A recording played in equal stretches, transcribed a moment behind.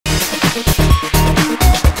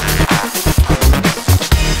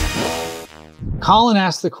Colin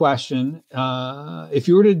asked the question, if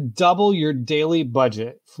you were to double your daily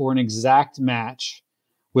budget for an exact match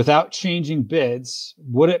without changing bids,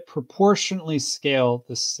 would it proportionally scale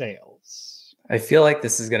the sales? I feel like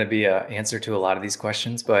this is going to be an answer to a lot of these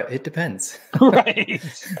questions, but it depends. Right.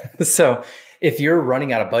 So if you're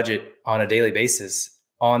running out of budget on a daily basis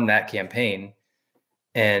on that campaign,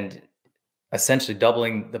 and essentially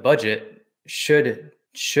doubling the budget should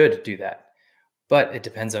do that. But it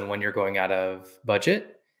depends on when you're going out of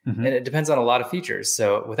budget, and it depends on a lot of features.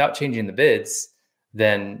 So without changing the bids,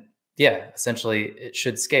 then yeah, essentially it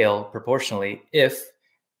should scale proportionally if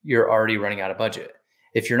you're already running out of budget.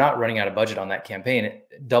 If you're not running out of budget on that campaign,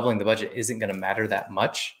 doubling the budget isn't going to matter that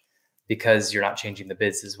much because you're not changing the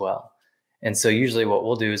bids as well. And so usually what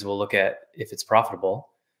we'll do is we'll look at if it's profitable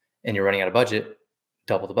and you're running out of budget,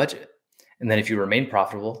 double the budget. And then if you remain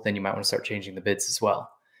profitable, then you might want to start changing the bids as well.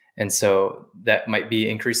 And so that might be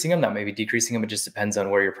increasing them, that may be decreasing them. It just depends on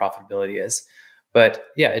where your profitability is. But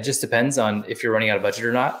yeah, it just depends on if you're running out of budget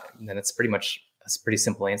or not. And then it's pretty much a pretty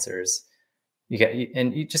simple answer is you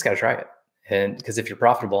just got to try it. And because if you're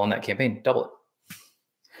profitable on that campaign, double it.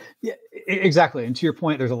 Yeah, exactly. And to your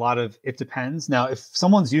point, there's a lot of, it depends. Now, if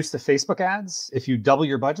someone's used to Facebook ads, if you double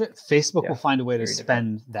your budget, Facebook will find a way to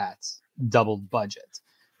spend that doubled budget.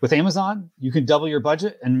 With Amazon, you can double your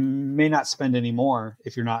budget and may not spend any more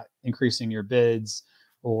if you're not increasing your bids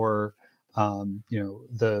or,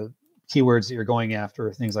 the keywords that you're going after,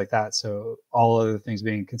 or things like that. So all other things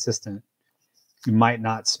being consistent, you might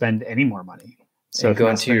not spend any more money. So if you're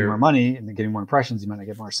not spending more money and then getting more impressions, you might not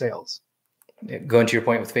get more sales. Going to your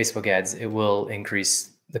point with Facebook ads, it will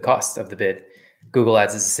increase the cost of the bid. Google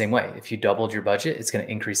ads is the same way. If you doubled your budget, it's going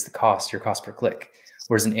to increase the cost, your cost per click.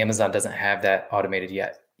 Whereas in Amazon doesn't have that automated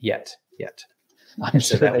yet. I'm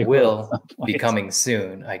so sure that will be coming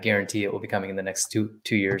soon. I guarantee it will be coming in the next two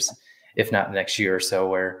years, if not the next year or so,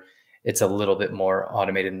 where it's a little bit more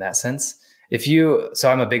automated in that sense. So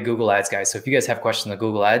I'm a big Google ads guy. So if you guys have questions on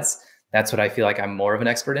Google ads, that's what I feel like I'm more of an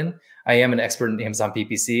expert in. I am an expert in Amazon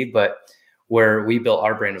PPC, but where we built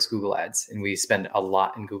our brand was Google ads, and we spend a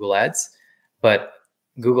lot in Google ads. But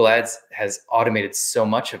Google ads has automated so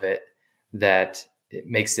much of it that it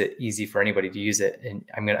makes it easy for anybody to use it. And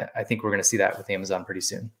I think we're going to see that with Amazon pretty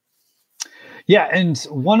soon. Yeah. And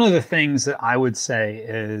one of the things that I would say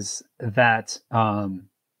is that some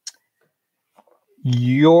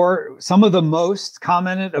of the most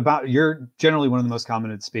commented about, you're generally one of the most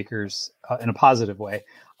commented speakers in a positive way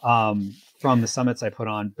from the summits I put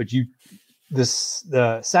on, but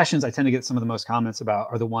the sessions I tend to get some of the most comments about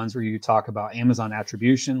are the ones where you talk about Amazon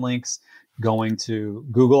attribution links going to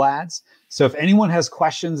Google ads. So if anyone has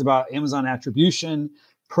questions about Amazon attribution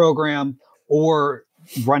program or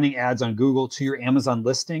running ads on Google to your Amazon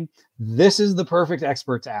listing, this is the perfect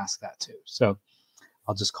expert to ask that to. So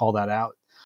I'll just call that out.